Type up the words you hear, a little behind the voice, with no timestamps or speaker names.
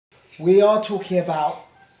We are talking about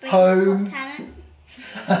home...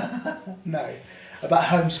 No, about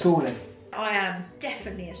homeschooling. I am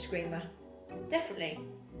definitely a screamer. Definitely.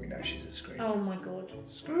 We know she's a screamer. Oh my god.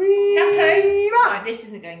 Screamer! Right, this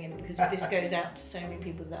isn't going in because this goes out to so many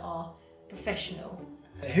people that are professional.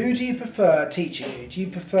 Who do you prefer teaching you? Do you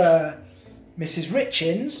prefer Mrs.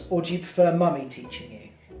 Richins or do you prefer Mummy teaching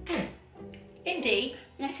you? Indy.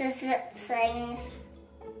 Mrs. Richins.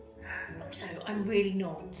 So I'm really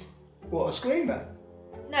not. What, a screamer?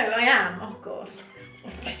 No, I am. Oh god.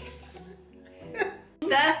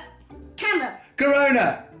 There. Campbell.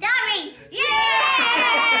 Corona! Diaries. Yay!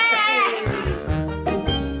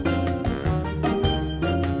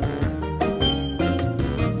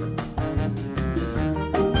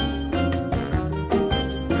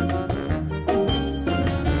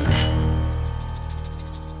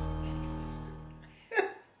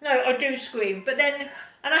 No, I do scream, but then,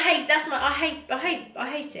 and I hate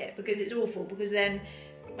it because it's awful. Because then,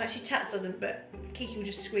 actually, Tats doesn't, but Kiki will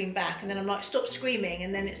just scream back, and then I'm like, stop screaming,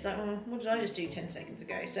 and then it's like, oh, what did I just do 10 seconds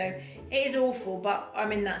ago? So it is awful, but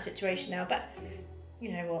I'm in that situation now. But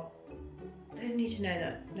you know what? They need to know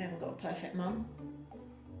that they haven't got a perfect mum.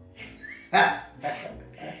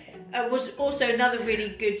 Was also another really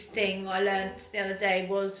good thing I learnt the other day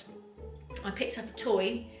was I picked up a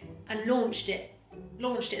toy and launched it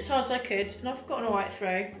as hard as I could, and I've got an alright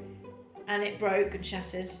throw, and it broke and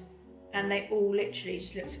shattered, and they all literally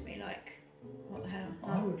just looked at me like, what the hell?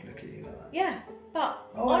 I would look at you like that. Yeah, but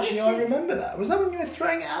oh, honestly, actually, I remember that. Was that when you were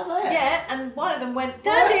throwing it out there? Yeah, and one of them went,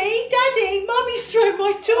 Daddy, Mummy's thrown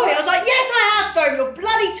my toy. I was like, yes, I have thrown your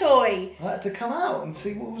bloody toy. I had to come out and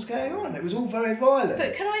see what was going on. It was all very violent.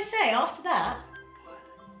 But can I say, after that,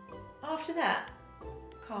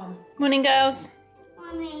 calm. Morning, girls.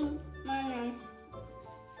 Morning.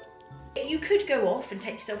 You could go off and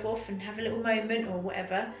take yourself off and have a little moment or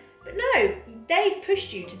whatever, but no, they've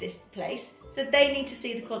pushed you to this place, so they need to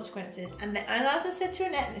see the consequences. And as I said to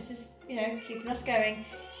Annette, this is, you know, keeping us going,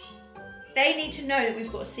 they need to know that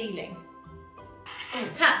we've got a ceiling. Oh,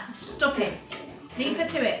 Tats, stop it. Leave her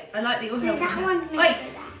to it. I like that you're helping her. Wait,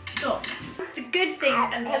 stop. The good thing,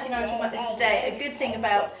 and Tassie and I were talking about this today, a good thing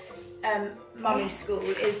about Mummy's school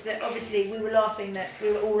is that obviously we were laughing that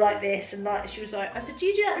we were all like this, and like she was like, I said, do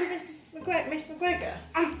you do that to Miss McGregor?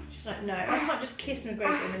 She's like, no, I can't just kiss Miss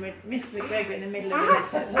McGregor in the middle of a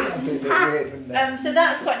lesson. That'd be a bit weird, wouldn't it? So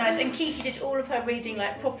that's quite nice. And Kiki did all of her reading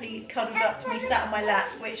like properly cuddled up to me, sat on my lap,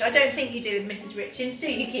 which I don't think you do with Mrs. Richins,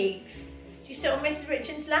 do you, Keeks? Do you sit on Mrs.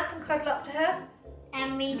 Richins' lap and cuddle up to her?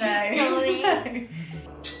 And read No. the story.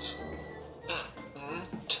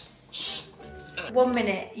 No. 1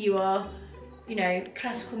 minute you are, you know,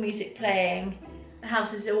 classical music playing, the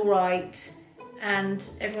house is all right, and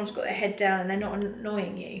everyone's got their head down and they're not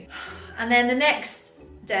annoying you. And then the next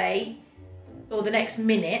day, or the next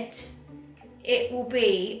minute, it will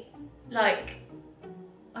be like,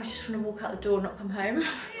 I just want to walk out the door and not come home.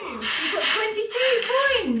 You've got 22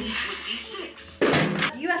 coins!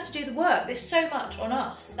 You have to do the work. There's so much on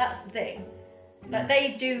us, that's the thing. Like,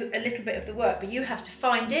 they do a little bit of the work, but you have to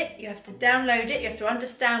find it, you have to download it, you have to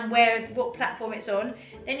understand what platform it's on,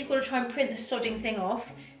 then you've got to try and print the sodding thing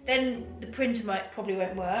off, then the printer probably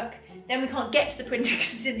won't work, then we can't get to the printer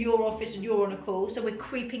because it's in your office and you're on a call, so we're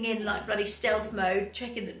creeping in like bloody stealth mode,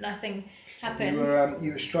 checking that nothing happens.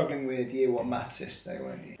 You were struggling with year 1 maths yesterday,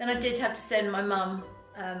 weren't you? Then I did have to send my mum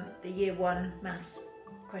the year 1 maths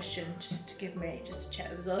question just to check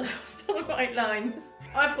that I was on the right lines.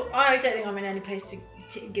 I don't think I'm in any place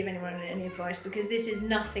to give anyone any advice, because this is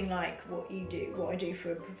nothing like what I do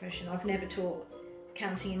for a profession. I've never taught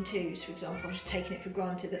counting in twos, for example. I've just taken it for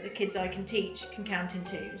granted that the kids I can teach can count in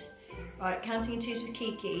twos. Right, counting in twos with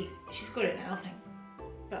Kiki, she's got it now, I think.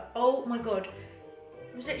 But oh my god,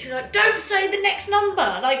 it was literally like, don't say the next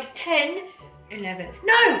number, like 10, 11.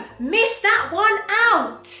 No, miss that one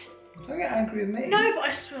out. Don't get angry with me. No, but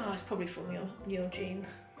I swear it's probably from your genes.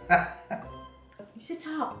 You sit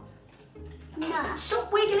up. No.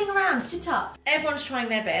 Stop wiggling around, sit up. Everyone's trying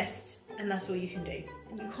their best, and that's all you can do.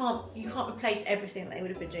 You can't replace everything they would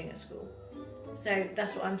have been doing at school. So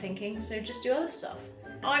that's what I'm thinking, so just do other stuff.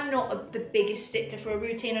 I'm not the biggest stickler for a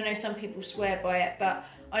routine. I know some people swear by it, but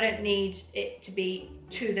I don't need it to be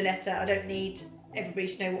to the letter. I don't need everybody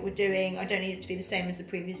to know what we're doing. I don't need it to be the same as the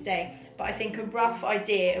previous day. But I think a rough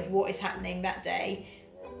idea of what is happening that day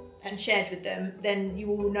and shared with them, then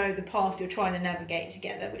you all know the path you're trying to navigate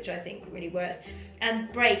together, which I think really works.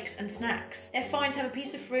 And breaks and snacks. They're fine to have a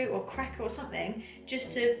piece of fruit or cracker or something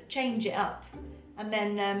just to change it up. And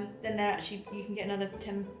then they're actually, you can get another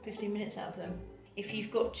 10-15 minutes out of them. If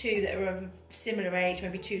you've got two that are of a similar age,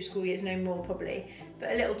 maybe 2 school years, no more probably,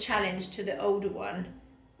 but a little challenge to the older one,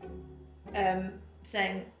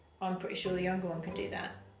 saying, I'm pretty sure the younger one could do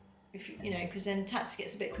that. If you know, because then Tats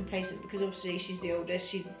gets a bit complacent, because obviously she's the oldest,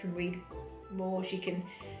 she can read more, she can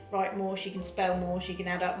write more, she can spell more, she can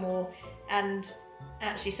add up more, and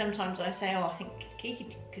actually sometimes I say, oh, I think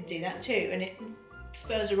Kiki could do that too, and it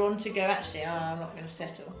spurs her on to go, actually, I'm not going to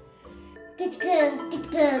settle. Good girl, good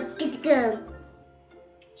girl, good girl.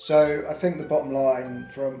 So I think the bottom line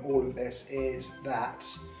from all of this is that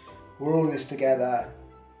we're all in this together.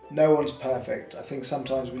 No one's perfect. I think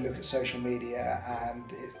sometimes we look at social media and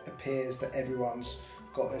it appears that everyone's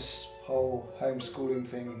got this whole homeschooling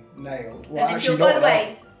thing nailed. Well, And actually, by not the at all.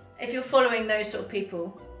 way, if you're following those sort of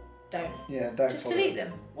people, don't. Yeah, don't Just follow delete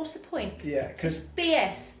them. What's the point? Yeah, because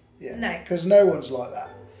BS. No. because no one's like that.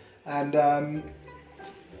 And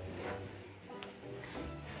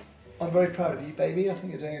I'm very proud of you, baby. I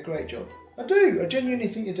think you're doing a great job. I do. I genuinely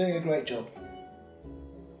think you're doing a great job.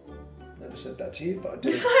 Never said that to you, but I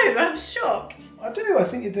do. No, I'm shocked. I do. I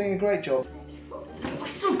think you're doing a great job. You're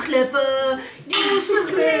so clever. You're so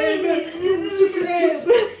clever. You're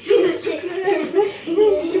so clever.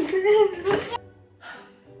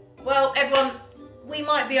 Well, everyone, we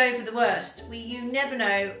might be over the worst. You never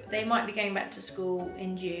know. They might be going back to school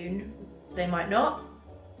in June. They might not.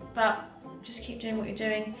 But just keep doing what you're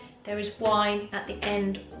doing. There is wine at the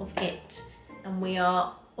end of it. And we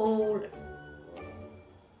are all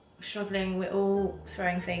struggling. We're all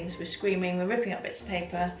throwing things. We're screaming. We're ripping up bits of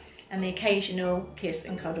paper. And the occasional kiss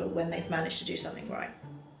and cuddle when they've managed to do something right.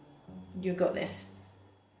 You've got this.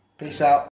 Peace out.